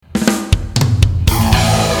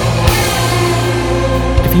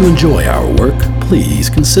If you enjoy our work, please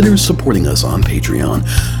consider supporting us on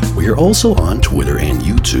Patreon. We are also on Twitter and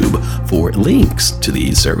YouTube. For links to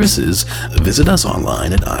these services, visit us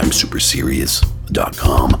online at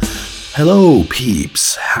imsuperserious.com. Hello,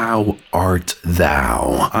 peeps. How art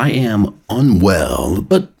thou? I am unwell,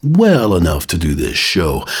 but well enough to do this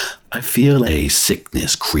show. I feel a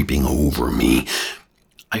sickness creeping over me.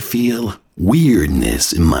 I feel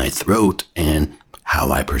weirdness in my throat and how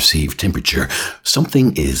I perceive temperature.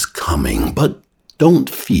 Something is coming, but don't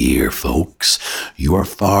fear, folks. You are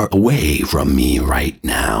far away from me right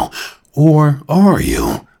now. Or are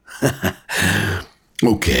you?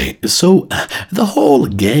 Okay, so the whole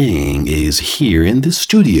gang is here in the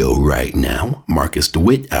studio right now. Marcus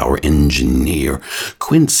DeWitt, our engineer,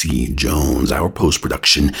 Quincy Jones, our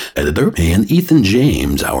post-production editor, and Ethan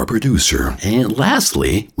James, our producer. And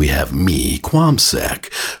lastly, we have me,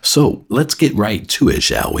 Quamsack. So let's get right to it,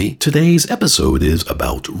 shall we? Today's episode is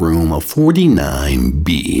about room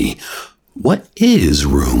 49B. What is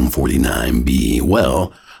room 49B?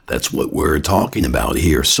 Well, that's what we're talking about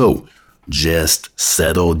here. So just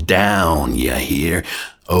settle down, you hear?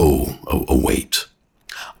 Oh, wait.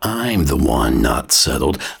 I'm the one not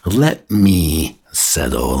settled. Let me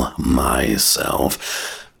settle myself.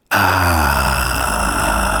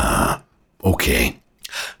 Okay.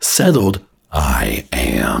 Settled I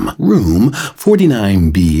am. Room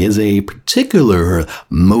 49B is a particular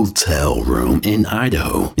motel room in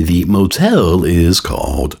Idaho. The motel is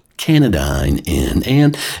called Canadine Inn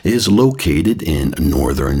and is located in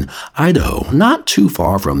northern Idaho, not too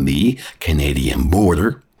far from the Canadian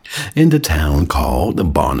border, in the town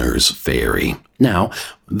called Bonner's Ferry. Now,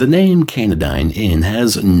 the name Canadine Inn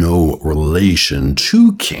has no relation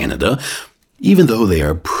to Canada, even though they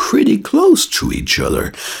are pretty close to each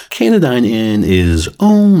other. Canadine Inn is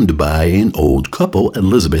owned by an old couple,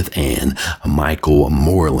 Elizabeth and Michael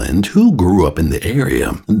Moreland, who grew up in the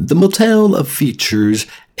area. The motel features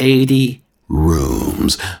 80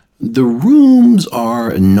 rooms. The rooms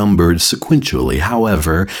are numbered sequentially.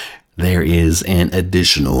 However, there is an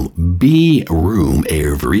additional B room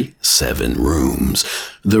every 7 rooms.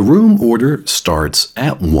 The room order starts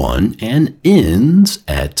at 1 and ends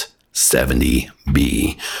at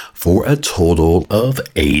 70B for a total of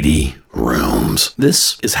 80 rooms.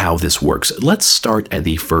 This is how this works. Let's start at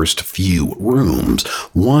the first few rooms,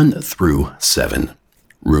 1 through 7.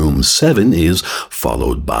 Room 7 is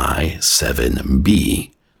followed by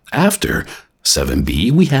 7B. After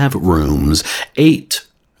 7B, we have rooms 8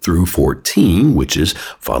 through 14, which is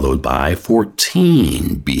followed by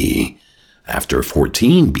 14B. After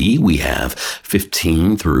 14B, we have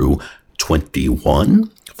 15 through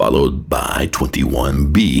 21, followed by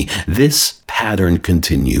 21B. This pattern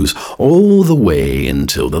continues all the way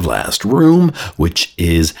until the last room, which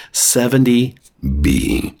is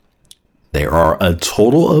 70B. There are a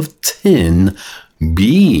total of 10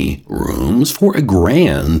 B rooms for a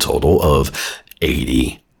grand total of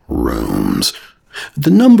 80 rooms. The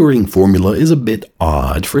numbering formula is a bit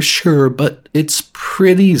odd for sure, but it's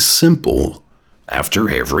pretty simple. After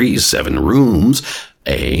every 7 rooms,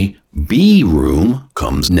 a B room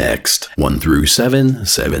comes next. 1 through 7,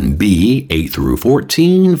 7B, 8 through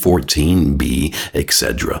 14, 14B,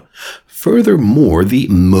 etc. Furthermore, the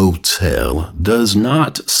motel does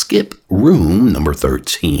not skip room number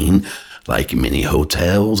 13 like many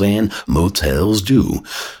hotels and motels do.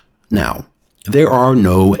 Now, there are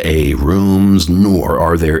no A rooms, nor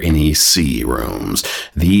are there any C rooms.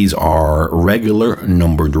 These are regular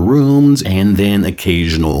numbered rooms and then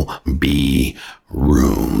occasional B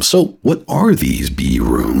rooms. So what are these B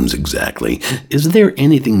rooms exactly? Is there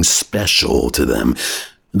anything special to them?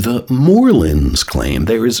 The Morelands claim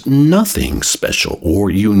there is nothing special or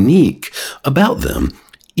unique about them,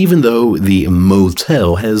 even though the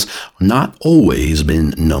motel has not always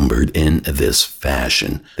been numbered in this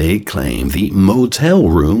fashion. They claim the motel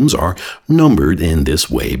rooms are numbered in this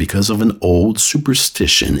way because of an old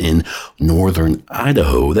superstition in northern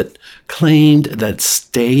Idaho that claimed that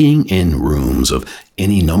staying in rooms of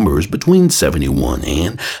any numbers between 71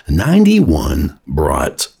 and 91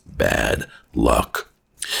 brought bad luck.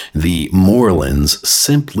 The Morelands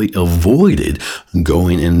simply avoided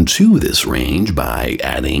going into this range by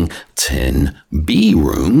adding 10 B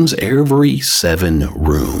rooms every 7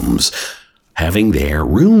 rooms, having their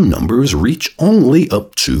room numbers reach only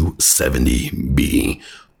up to 70B,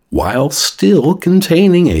 while still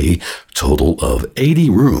containing a total of 80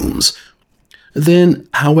 rooms. Then,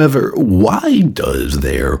 however, why does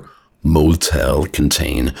their motel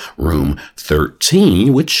contain room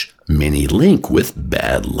 13, which many link with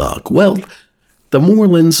bad luck? Well, The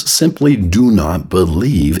Moorlands simply do not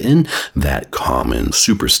believe in that common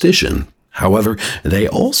superstition. However, they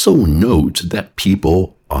also note that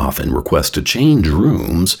people often request to change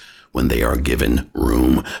rooms when they are given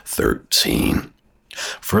room 13.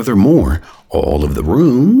 Furthermore, all of the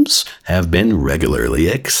rooms have been regularly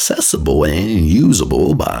accessible and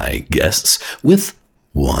usable by guests, with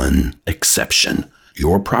one exception.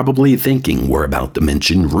 You're probably thinking we're about to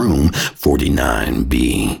mention room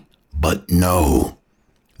 49B, but no.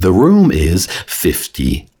 The room is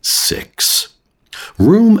 56.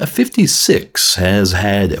 Room 56 has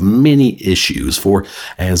had many issues for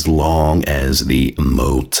as long as the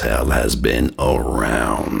motel has been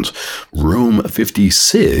around. Room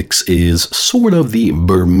 56 is sort of the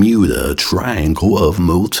Bermuda Triangle of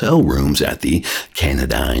motel rooms at the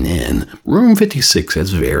Canadine Inn. Room 56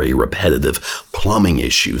 has very repetitive plumbing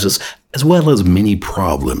issues, as well as many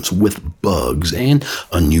problems with bugs and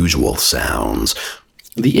unusual sounds.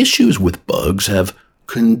 The issues with bugs have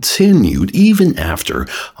continued even after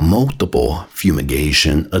multiple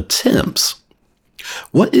fumigation attempts.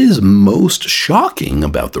 What is most shocking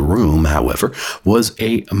about the room, however, was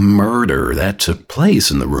a murder that took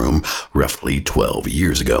place in the room roughly 12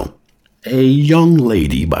 years ago. A young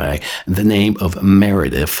lady by the name of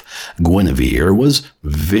Meredith Guinevere was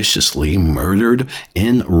viciously murdered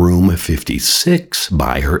in room 56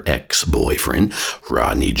 by her ex-boyfriend,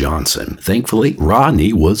 Rodney Johnson. Thankfully,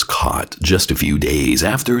 Rodney was caught just a few days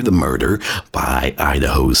after the murder by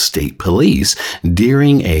Idaho State Police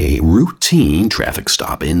during a routine traffic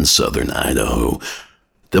stop in southern Idaho.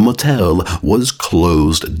 The motel was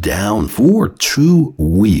closed down for 2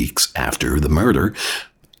 weeks after the murder,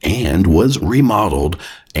 and was remodeled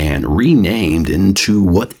and renamed into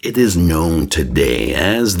what it is known today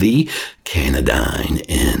as the Canadine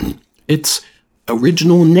Inn. Its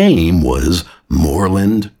original name was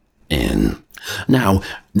Moorland Inn. Now,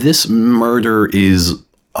 this murder is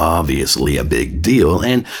obviously a big deal,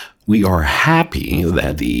 and we are happy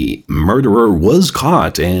that the murderer was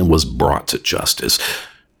caught and was brought to justice.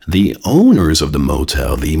 The owners of the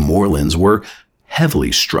motel, the Moorlands, were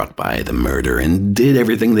heavily struck by the murder and did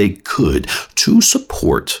everything they could to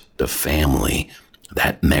support the family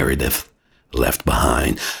that Meredith left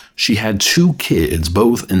behind. She had 2 kids,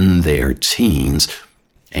 both in their teens,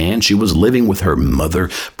 and she was living with her mother,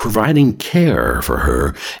 providing care for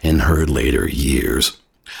her in her later years.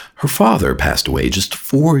 Her father passed away just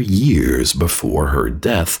 4 years before her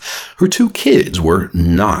death. Her 2 kids were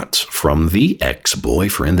not from the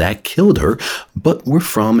ex-boyfriend that killed her, but were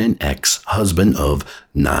from an ex-husband of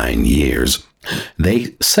 9 years.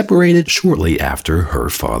 They separated shortly after her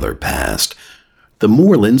father passed. The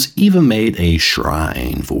Moorlands even made a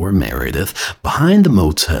shrine for Meredith behind the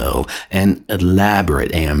motel, an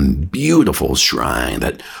elaborate and beautiful shrine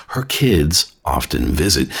that her kids often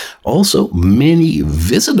visit. Also, many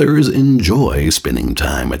visitors enjoy spending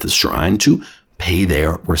time at the shrine to pay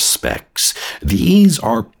their respects. These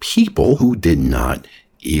are people who did not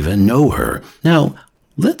even know her. Now,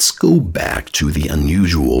 let's go back to the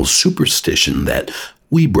unusual superstition that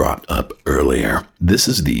we brought up earlier. This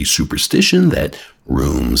is the superstition that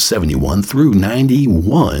rooms 71 through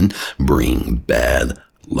 91 bring bad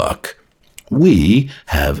luck. We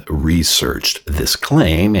have researched this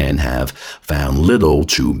claim and have found little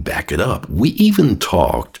to back it up. We even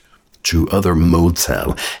talked to other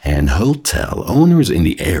motel and hotel owners in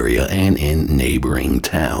the area and in neighboring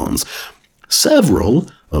towns. Several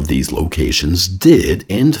of these locations did,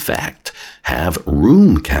 in fact, have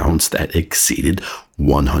room counts that exceeded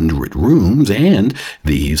 100 rooms, and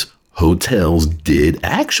these hotels did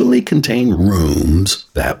actually contain rooms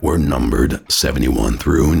that were numbered 71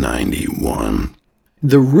 through 91.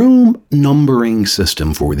 The room numbering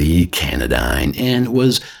system for the Canadine Inn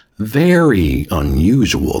was very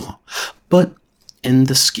unusual, but in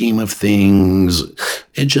the scheme of things,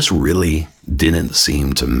 it just really didn't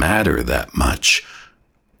seem to matter that much.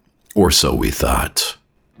 Or so we thought.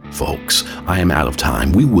 Folks, I am out of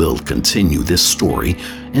time. We will continue this story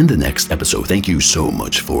in the next episode. Thank you so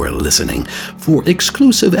much for listening. For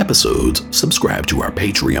exclusive episodes, subscribe to our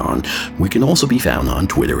Patreon. We can also be found on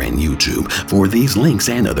Twitter and YouTube. For these links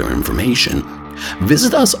and other information,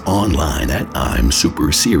 visit us online at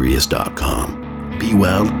imsuperserious.com. Be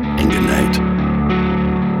well and good night.